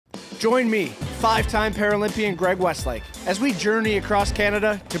Join me, five-time Paralympian Greg Westlake, as we journey across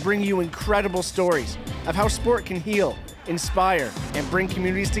Canada to bring you incredible stories of how sport can heal, inspire, and bring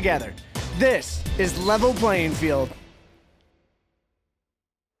communities together. This is Level Playing Field.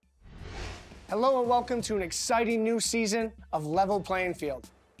 Hello and welcome to an exciting new season of Level Playing Field.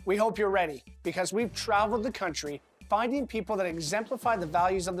 We hope you're ready because we've traveled the country finding people that exemplify the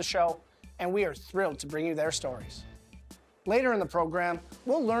values of the show, and we are thrilled to bring you their stories. Later in the program,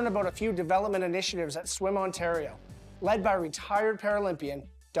 we'll learn about a few development initiatives at Swim Ontario, led by retired Paralympian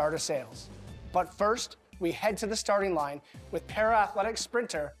Darda Sales. But first, we head to the starting line with para-athletic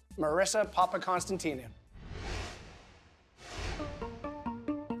sprinter Marissa Papaconstantinou.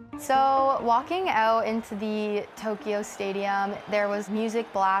 So walking out into the Tokyo Stadium, there was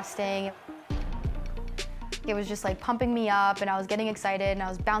music blasting. It was just like pumping me up and I was getting excited and I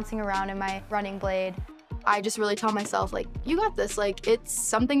was bouncing around in my running blade. I just really tell myself, like, you got this. Like, it's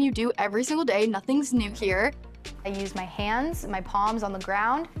something you do every single day. Nothing's new here. I use my hands, my palms on the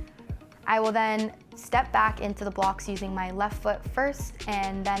ground. I will then step back into the blocks using my left foot first,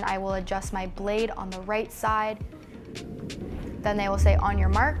 and then I will adjust my blade on the right side. Then they will say, on your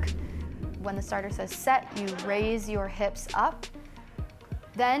mark. When the starter says set, you raise your hips up.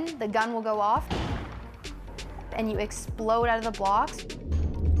 Then the gun will go off, and you explode out of the blocks.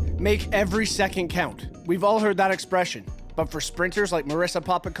 Make every second count. We've all heard that expression, but for sprinters like Marissa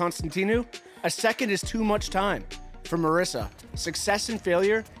Papaconstantinou, a second is too much time. For Marissa, success and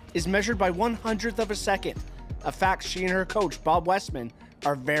failure is measured by 1/100th of a second, a fact she and her coach, Bob Westman,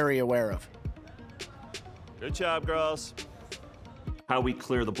 are very aware of. Good job, girls. How we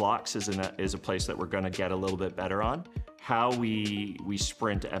clear the blocks is a place that we're going to get a little bit better on. How we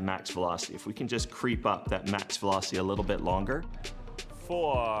sprint at max velocity. If we can just creep up that max velocity a little bit longer.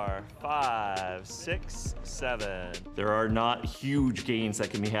 4, 5, 6, 7. There are not huge gains that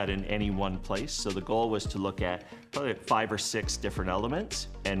can be had in any one place. So the goal was to look at probably 5 or 6 different elements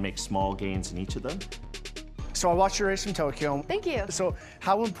and make small gains in each of them. So I watched your race from Tokyo. Thank you. So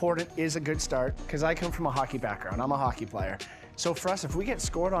how important is a good start? Because I come from a hockey background. I'm a hockey player. So for us, if we get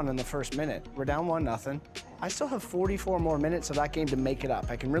scored on in the first minute, we're down 1-0. I still have 44 more minutes of that game to make it up.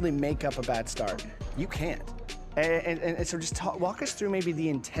 I can really make up a bad start. You can't. And so just walk us through maybe the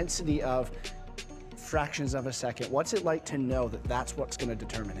intensity of fractions of a second. What's it like to know that that's what's going to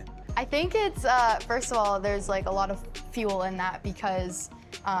determine it? I think it's, first of all, there's like a lot of fuel in that because,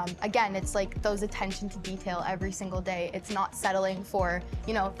 again, it's like those attention to detail every single day. It's not settling for,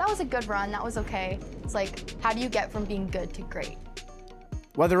 you know, that was a good run, that was okay. It's like, how do you get from being good to great?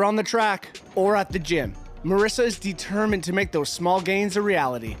 Whether on the track or at the gym, Marissa is determined to make those small gains a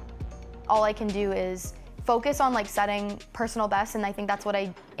reality. All I can do is focus on like setting personal best, and I think that's what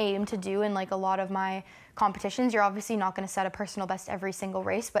I aim to do in like a lot of my competitions. You're obviously not going to set a personal best every single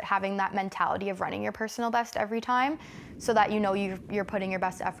race, but having that mentality of running your personal best every time so that you know you're putting your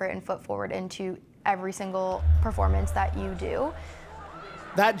best effort and foot forward into every single performance that you do.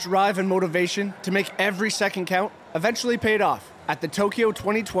 That drive and motivation to make every second count eventually paid off at the Tokyo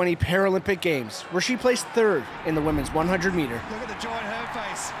 2020 Paralympic Games, where she placed 3rd in the women's 100 meter. Look at the joy in her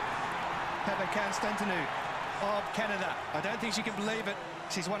face. Papaconstantinou of Canada. I don't think she can believe it.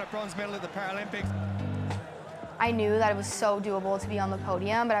 She's won a bronze medal at the Paralympics. I knew that it was so doable to be on the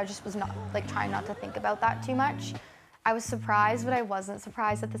podium, but I just was not like trying not to think about that too much. I was surprised, but I wasn't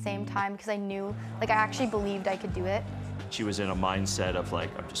surprised at the same time because I knew, like I actually believed I could do it. She was in a mindset of like,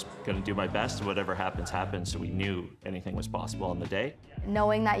 I'm just going to do my best and whatever happens, happens. So we knew anything was possible on the day.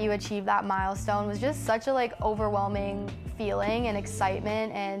 Knowing that you achieved that milestone was just such a like overwhelming feeling and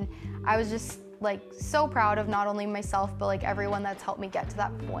excitement, and I was just like so proud of not only myself, but like everyone that's helped me get to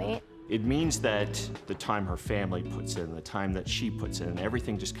that point. It means that the time her family puts in, the time that she puts in,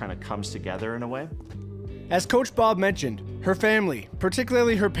 everything just kind of comes together in a way. As Coach Bob mentioned, her family,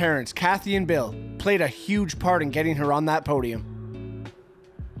 particularly her parents, Kathy and Bill, played a huge part in getting her on that podium.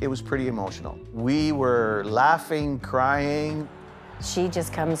 It was pretty emotional. We were laughing, crying. She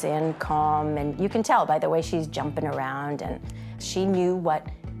just comes in calm, and you can tell by the way she's jumping around, and she knew what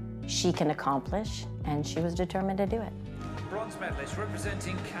she can accomplish, and she was determined to do it. Bronze medalist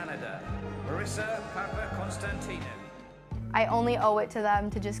representing Canada, Marissa Papaconstantinou. I only owe it to them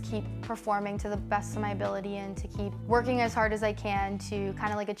to just keep performing to the best of my ability and to keep working as hard as I can to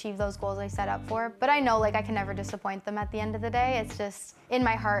kind of like achieve those goals I set up for. But I know like I can never disappoint them at the end of the day. It's just in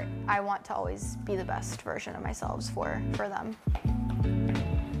my heart, I want to always be the best version of myself for them.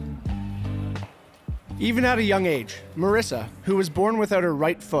 Even at a young age, Marissa, who was born without her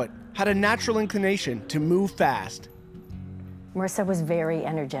right foot, had a natural inclination to move fast. Marissa was very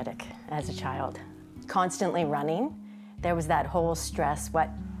energetic as a child, constantly running. There was that whole stress, what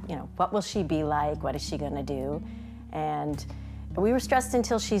you know, what will she be like? What is she going to do? And we were stressed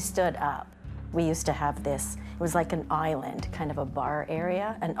until she stood up. We used to have this, it was like an island, kind of a bar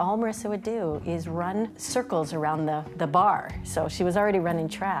area, and all Marissa would do is run circles around the bar. So she was already running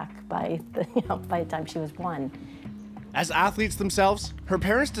track by the time she was 1. As athletes themselves, her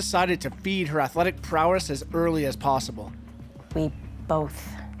parents decided to feed her athletic prowess as early as possible. We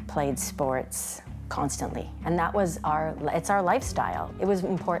both played sports constantly, and that was it's our lifestyle. It was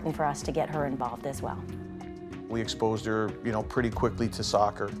important for us to get her involved as well. We exposed her, you know, pretty quickly to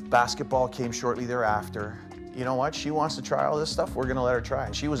soccer. Basketball came shortly thereafter. You know what? She wants to try all this stuff. We're going to let her try,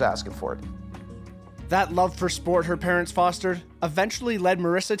 and she was asking for it. That love for sport her parents fostered eventually led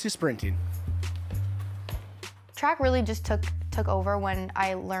Marissa to sprinting. Track really just took over when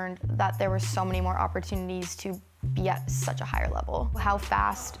I learned that there were so many more opportunities to be at such a higher level. How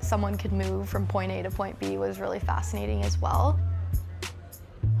fast someone could move from point A to point B was really fascinating as well.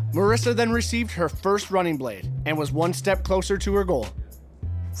 Marissa then received her first running blade and was one step closer to her goal.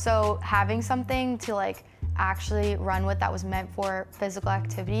 So having something to like actually run with that was meant for physical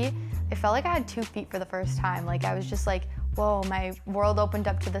activity, it felt like I had 2 feet for the first time. Like I was just like, whoa, my world opened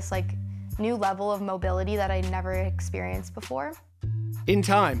up to this like new level of mobility that I never experienced before. In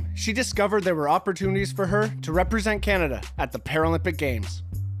time, she discovered there were opportunities for her to represent Canada at the Paralympic Games.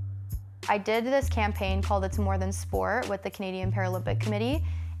 I did this campaign called It's More Than Sport with the Canadian Paralympic Committee.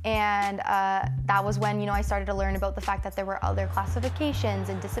 And that was when, you know, I started to learn about the fact that there were other classifications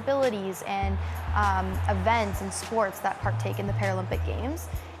and disabilities and events and sports that partake in the Paralympic Games.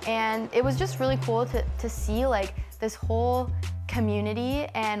 And it was just really cool to see like this whole community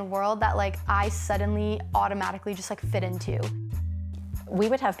and world that like I suddenly automatically just like fit into. We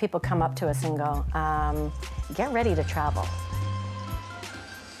would have people come up to us and go, get ready to travel.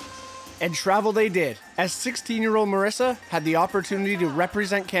 And travel they did, as 16-year-old Marissa had the opportunity to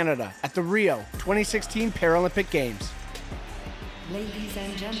represent Canada at the Rio 2016 Paralympic Games. Ladies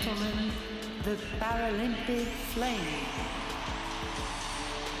and gentlemen, the Paralympic Flame.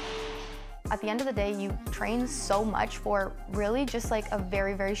 At the end of the day, you train so much for really just like a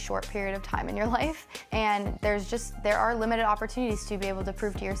very, very short period of time in your life. And there are limited opportunities to be able to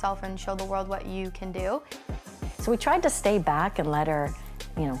prove to yourself and show the world what you can do. So we tried to stay back and let her,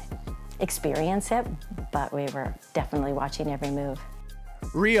 you know, experience it, but we were definitely watching every move.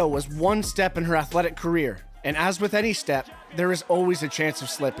 Rio was one step in her athletic career, and as with any step, there is always a chance of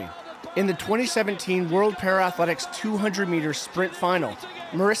slipping. In the 2017 World Para-Athletics 200-meter sprint final,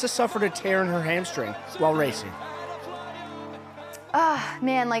 Marissa suffered a tear in her hamstring while racing.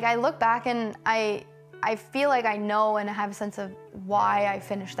 Man, like I look back and I feel like I know and I have a sense of why I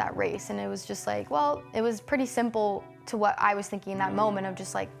finished that race, and it was just like, well, it was pretty simple to what I was thinking in that moment of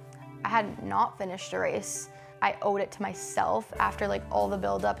just like, I had not finished a race. I owed it to myself after like all the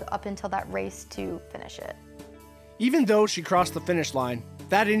build up until that race to finish it. Even though she crossed the finish line,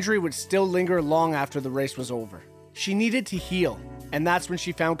 that injury would still linger long after the race was over. She needed to heal, and that's when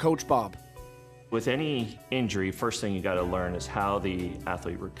she found Coach Bob. With any injury, first thing you got to learn is how the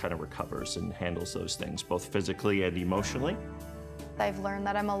athlete kind of recovers and handles those things, both physically and emotionally. I've learned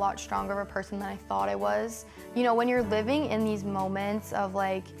that I'm a lot stronger of a person than I thought I was. You know, when you're living in these moments of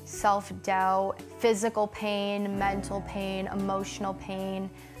like self-doubt, physical pain, mental pain, emotional pain,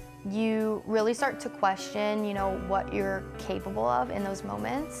 you really start to question, you know, what you're capable of in those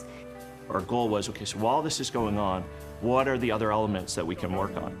moments. Our goal was, okay, so while this is going on, what are the other elements that we can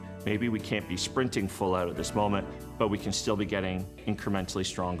work on? Maybe we can't be sprinting full out at this moment, but we can still be getting incrementally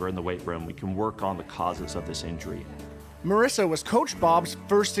stronger in the weight room. We can work on the causes of this injury. Marissa was Coach Bob's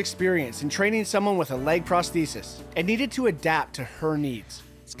first experience in training someone with a leg prosthesis and needed to adapt to her needs.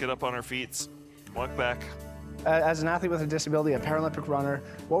 Let's get up on our feet, walk back. As an athlete with a disability, a Paralympic runner,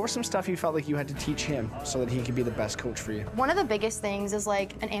 what were some stuff you felt like you had to teach him so that he could be the best coach for you? One of the biggest things is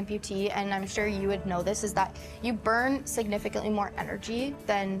like an amputee, and I'm sure you would know this, is that you burn significantly more energy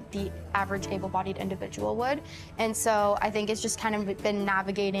than the average able-bodied individual would. And so I think it's just kind of been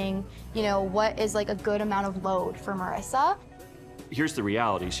navigating, you know, what is like a good amount of load for Marissa. Here's the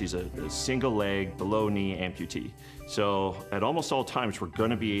reality, she's a single leg, below knee amputee. So at almost all times, we're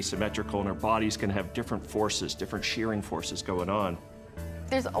gonna be asymmetrical and our body's gonna have different forces, different shearing forces going on.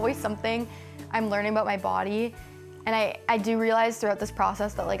 There's always something I'm learning about my body, and I do realize throughout this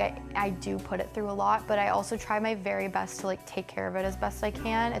process that like I do put it through a lot, but I also try my very best to like take care of it as best I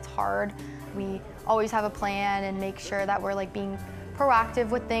can. It's hard. We always have a plan and make sure that we're like being proactive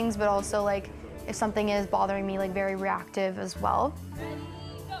with things, but also like if something is bothering me, like very reactive as well.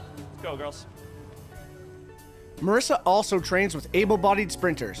 Let's go, girls. Marissa also trains with able-bodied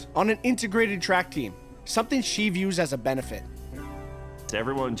sprinters on an integrated track team, something she views as a benefit.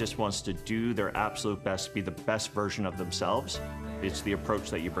 Everyone just wants to do their absolute best to be the best version of themselves. It's the approach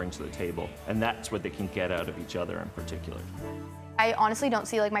that you bring to the table, and that's what they can get out of each other in particular. I honestly don't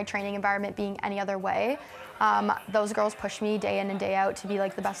see like my training environment being any other way. Those girls push me day in and day out to be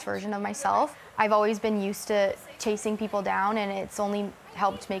like the best version of myself. I've always been used to chasing people down, and it's only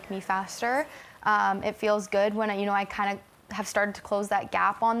helped make me faster. It feels good when I kind of have started to close that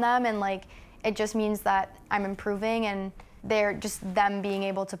gap on them, and like it just means that I'm improving, and they're just them being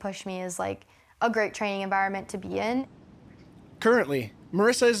able to push me is like a great training environment to be in. Currently,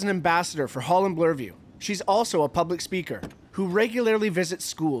 Marissa is an ambassador for Holland Bloorview. She's also a public speaker who regularly visits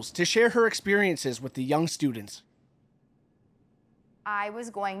schools to share her experiences with the young students. I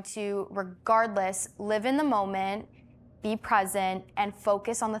was going to, regardless, live in the moment, be present, and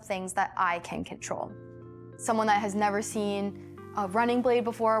focus on the things that I can control. Someone that has never seen a running blade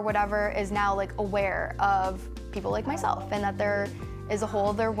before or whatever is now like aware of people like myself, and that there is a whole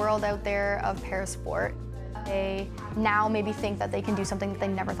other world out there of parasport. They now maybe think that they can do something that they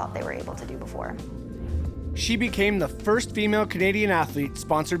never thought they were able to do before. She became the first female Canadian athlete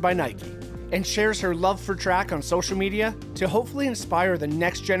sponsored by Nike and shares her love for track on social media to hopefully inspire the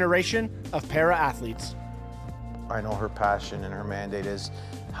next generation of para-athletes. I know her passion and her mandate is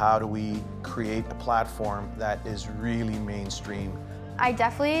how do we create a platform that is really mainstream. I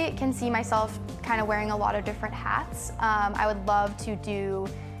definitely can see myself kind of wearing a lot of different hats. I would love to do,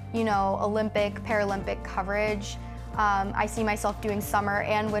 Olympic, Paralympic coverage. I see myself doing summer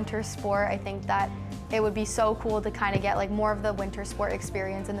and winter sport. I think that it would be so cool to kind of get like more of the winter sport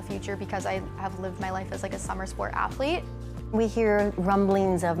experience in the future, because I have lived my life as like a summer sport athlete. We hear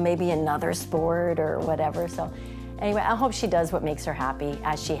rumblings of maybe another sport or whatever, so anyway, I hope she does what makes her happy,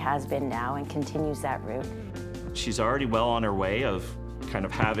 as she has been now, and continues that route. She's already well on her way of kind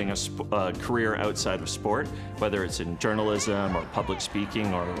of having a career outside of sport, whether it's in journalism or public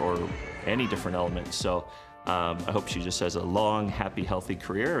speaking or any different elements. So I hope she just has a long, happy, healthy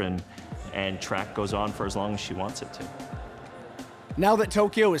career, and track goes on for as long as she wants it to. Now that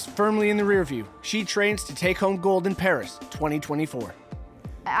Tokyo is firmly in the rearview, she trains to take home gold in Paris 2024.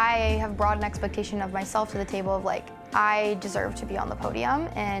 I have brought an expectation of myself to the table of like, I deserve to be on the podium.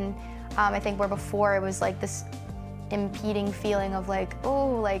 And I think where before it was like this impeding feeling of like, oh,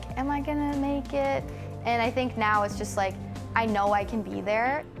 like, am I gonna make it? And I think now it's just like, I know I can be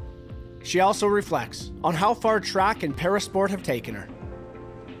there. She also reflects on how far track and parasport have taken her.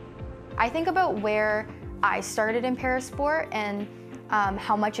 I think about where I started in parasport and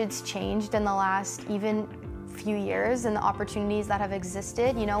how much it's changed in the last even few years, and the opportunities that have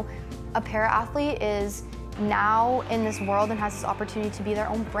existed. A para-athlete is now in this world and has this opportunity to be their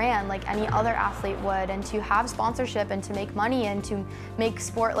own brand like any other athlete would, and to have sponsorship and to make money and to make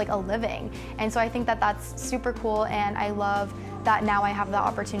sport like a living. And so I think that that's super cool, and I love that now I have the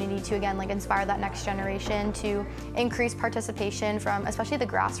opportunity to again like inspire that next generation to increase participation from especially the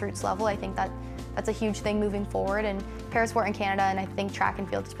grassroots level. I think that that's a huge thing moving forward, and parasport in Canada, and I think track and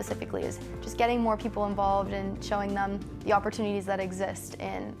field specifically, is just getting more people involved and showing them the opportunities that exist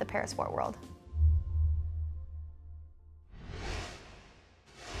in the parasport world.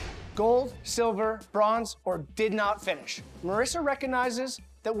 Gold, silver, bronze, or did not finish, Marissa recognizes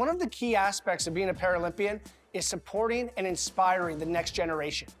that one of the key aspects of being a Paralympian is supporting and inspiring the next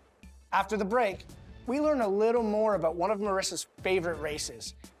generation. After the break, we learn a little more about one of Marissa's favorite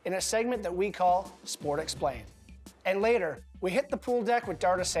races in a segment that we call Sport Explained. And later, we hit the pool deck with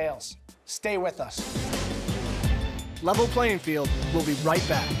Darda Sales. Stay with us. Level Playing Field will be right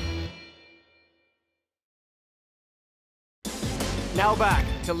back. Now back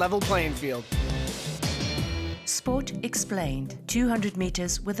to Level Playing Field. Sport Explained, 200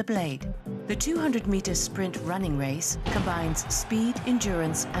 meters with a blade. The 200-meter sprint running race combines speed,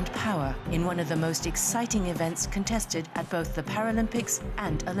 endurance, and power in one of the most exciting events contested at both the Paralympics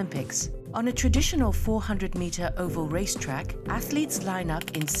and Olympics. On a traditional 400-meter oval racetrack, athletes line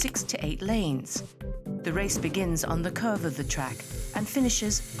up in 6 to 8 lanes. The race begins on the curve of the track and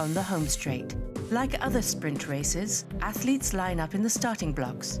finishes on the home straight. Like other sprint races, athletes line up in the starting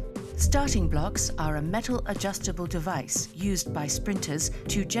blocks. Starting blocks are a metal adjustable device used by sprinters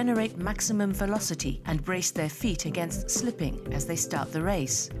to generate maximum velocity and brace their feet against slipping as they start the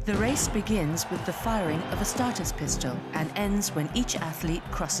race. The race begins with the firing of a starter's pistol and ends when each athlete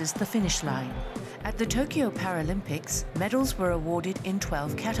crosses the finish line. At the Tokyo Paralympics, medals were awarded in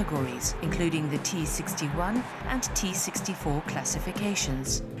 12 categories, including the T61 and T64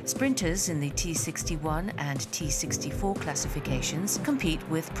 classifications. Sprinters in the T61 and T64 classifications compete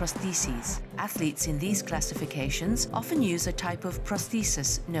with prostheses. Athletes in these classifications often use a type of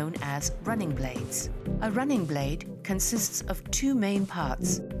prosthesis known as running blades. A running blade consists of two main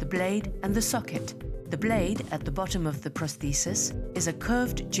parts, the blade and the socket. The blade at the bottom of the prosthesis is a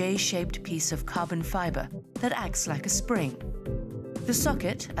curved J-shaped piece of carbon fiber that acts like a spring. The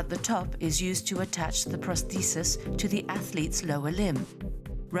socket at the top is used to attach the prosthesis to the athlete's lower limb.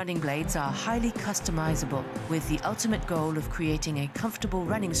 Running blades are highly customizable, with the ultimate goal of creating a comfortable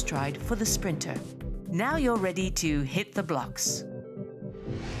running stride for the sprinter. Now you're ready to hit the blocks.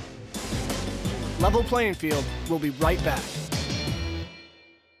 Level Playing Field will be right back.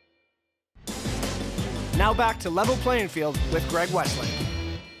 Now back to Level Playing Field with Greg Westlake.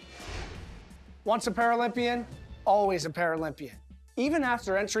 Once a Paralympian, always a Paralympian. Even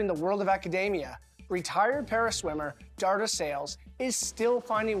after entering the world of academia, retired para-swimmer Darda Sales is still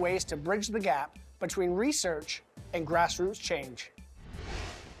finding ways to bridge the gap between research and grassroots change.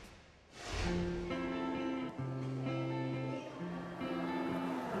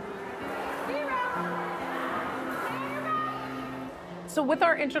 So with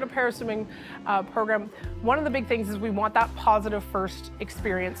our Intro to Paraswimming program, one of the big things is we want that positive first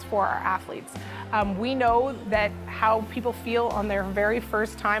experience for our athletes. We know that how people feel on their very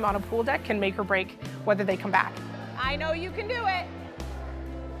first time on a pool deck can make or break whether they come back. I know you can do it.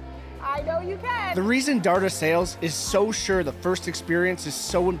 I know you can. The reason Darda Sales is so sure the first experience is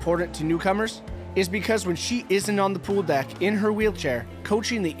so important to newcomers is because when she isn't on the pool deck in her wheelchair,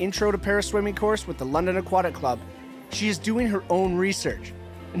 coaching the Intro to Paraswimming course with the London Aquatic Club, she is doing her own research.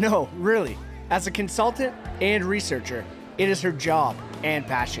 No, really, as a consultant and researcher, it is her job and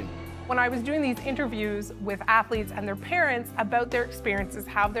passion. When I was doing these interviews with athletes and their parents about their experiences,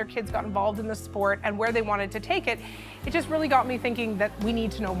 how their kids got involved in the sport and where they wanted to take it, it just really got me thinking that we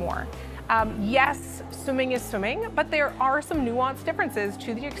need to know more. Yes, swimming is swimming, but there are some nuanced differences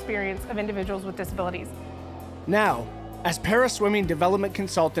to the experience of individuals with disabilities. Now, as para-swimming development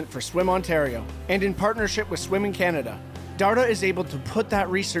consultant for Swim Ontario and in partnership with Swimming Canada, Darda is able to put that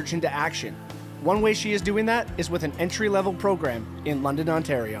research into action. One way she is doing that is with an entry-level program in London,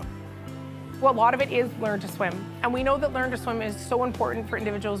 Ontario. Well, a lot of it is Learn to Swim. And we know that Learn to Swim is so important for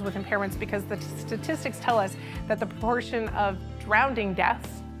individuals with impairments because the statistics tell us that the proportion of drowning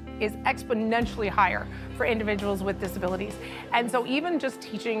deaths is exponentially higher for individuals with disabilities. And so even just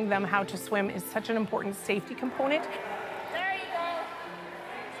teaching them how to swim is such an important safety component. There you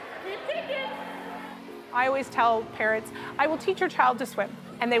go. Keep kicking. I always tell parents, I will teach your child to swim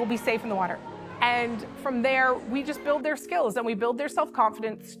and they will be safe in the water. And from there, we just build their skills and we build their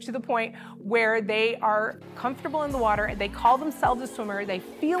self-confidence to the point where they are comfortable in the water and they call themselves a swimmer, they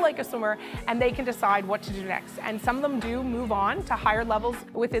feel like a swimmer, and they can decide what to do next. And some of them do move on to higher levels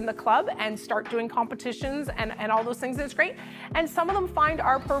within the club and start doing competitions and all those things, and it's great. And some of them find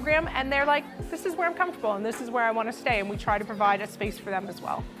our program and they're like, this is where I'm comfortable and this is where I want to stay, and we try to provide a space for them as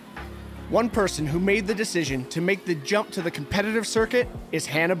well. One person who made the decision to make the jump to the competitive circuit is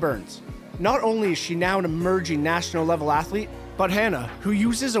Hannah Burns. Not only is she now an emerging national level athlete, but Hannah, who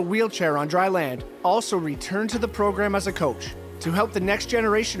uses a wheelchair on dry land, also returned to the program as a coach to help the next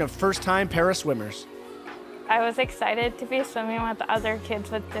generation of first-time para-swimmers. I was excited to be swimming with other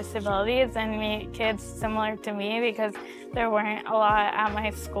kids with disabilities and meet kids similar to me because there weren't a lot at my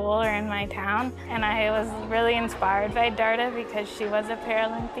school or in my town. And I was really inspired by Darda because she was a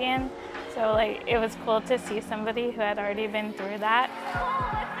Paralympian. So it was cool to see somebody who had already been through that.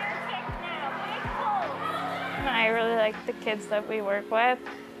 I really like the kids that we work with,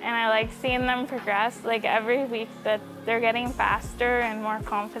 and I like seeing them progress. Every week that they're getting faster and more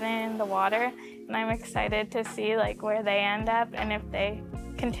confident in the water, and I'm excited to see where they end up and if they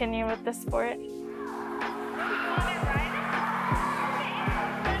continue with the sport.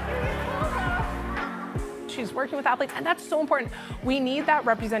 She's working with athletes, and that's so important. We need that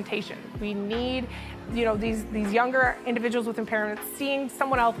representation. We need, these younger individuals with impairments seeing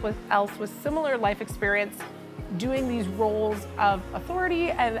someone else with similar life experience doing these roles of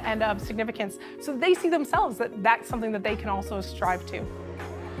authority and of significance, so they see themselves that that's something that they can also strive to.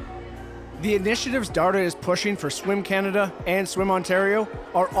 The initiatives Darda is pushing for Swim Canada and Swim Ontario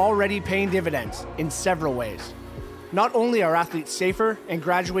are already paying dividends in several ways. Not only are athletes safer and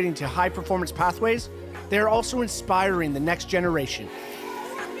graduating to high-performance pathways, they are also inspiring the next generation.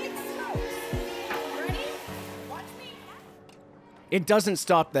 It doesn't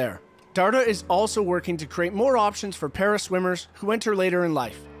stop there. Darda is also working to create more options for para-swimmers who enter later in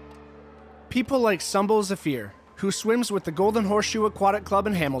life. People like Sumbul Zafir, who swims with the Golden Horseshoe Aquatic Club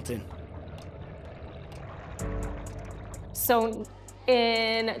in Hamilton. So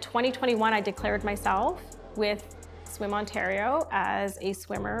in 2021, I declared myself with Swim Ontario as a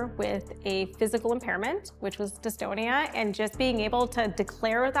swimmer with a physical impairment, which was dystonia, and just being able to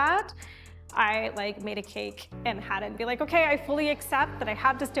declare that I like made a cake and had it be like, okay, I fully accept that I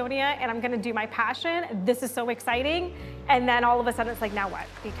have dystonia and I'm gonna do my passion. This is so exciting. And then all of a sudden it's like, now what?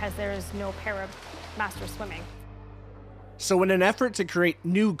 Because there's no para master swimming. So in an effort to create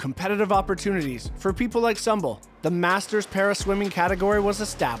new competitive opportunities for people like Sumbul, the Masters Para Swimming category was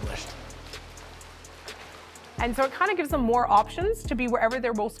established. And so it kind of gives them more options to be wherever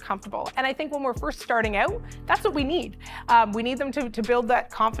they're most comfortable. And I think when we're first starting out, that's what we need. We need them to build that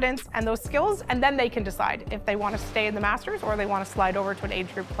confidence and those skills, and then they can decide if they want to stay in the Masters or they want to slide over to an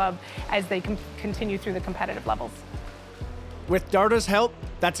age group club as they continue through the competitive levels. With Darda's help,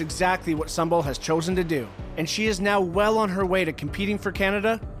 that's exactly what Sumbul has chosen to do. And she is now well on her way to competing for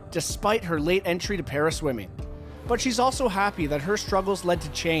Canada, despite her late entry to para swimming. But she's also happy that her struggles led to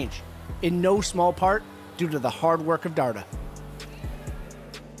change, in no small part due to the hard work of Darda.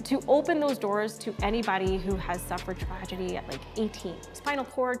 To open those doors to anybody who has suffered tragedy at like 18, spinal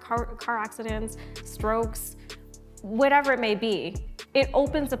cord, car accidents, strokes, whatever it may be, it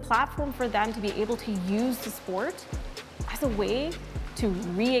opens a platform for them to be able to use the sport as a way to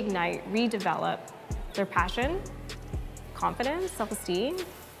reignite, redevelop their passion, confidence, self-esteem,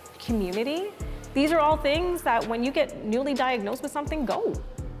 community. These are all things that when you get newly diagnosed with something, go.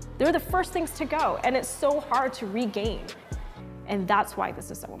 They're the first things to go, and it's so hard to regain. And that's why this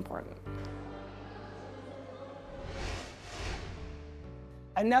is so important.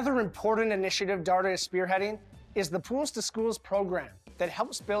 Another important initiative Darda is spearheading is the Pools to Schools program that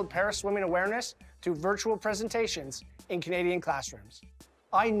helps build para-swimming awareness through virtual presentations in Canadian classrooms.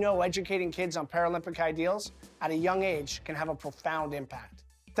 I know educating kids on Paralympic ideals at a young age can have a profound impact.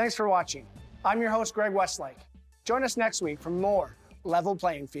 Thanks for watching. I'm your host, Greg Westlake. Join us next week for more Level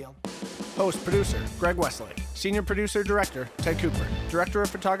Playing Field. Host, producer, Greg Westlake. Senior producer, director, Ted Cooper. Director of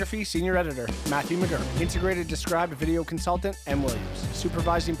photography, senior editor, Matthew McGurk. Integrated described video consultant, M. Williams.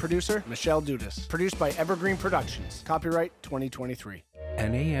 Supervising producer, Michelle Dudas. Produced by Evergreen Productions. Copyright 2023.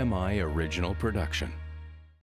 An AMI original production.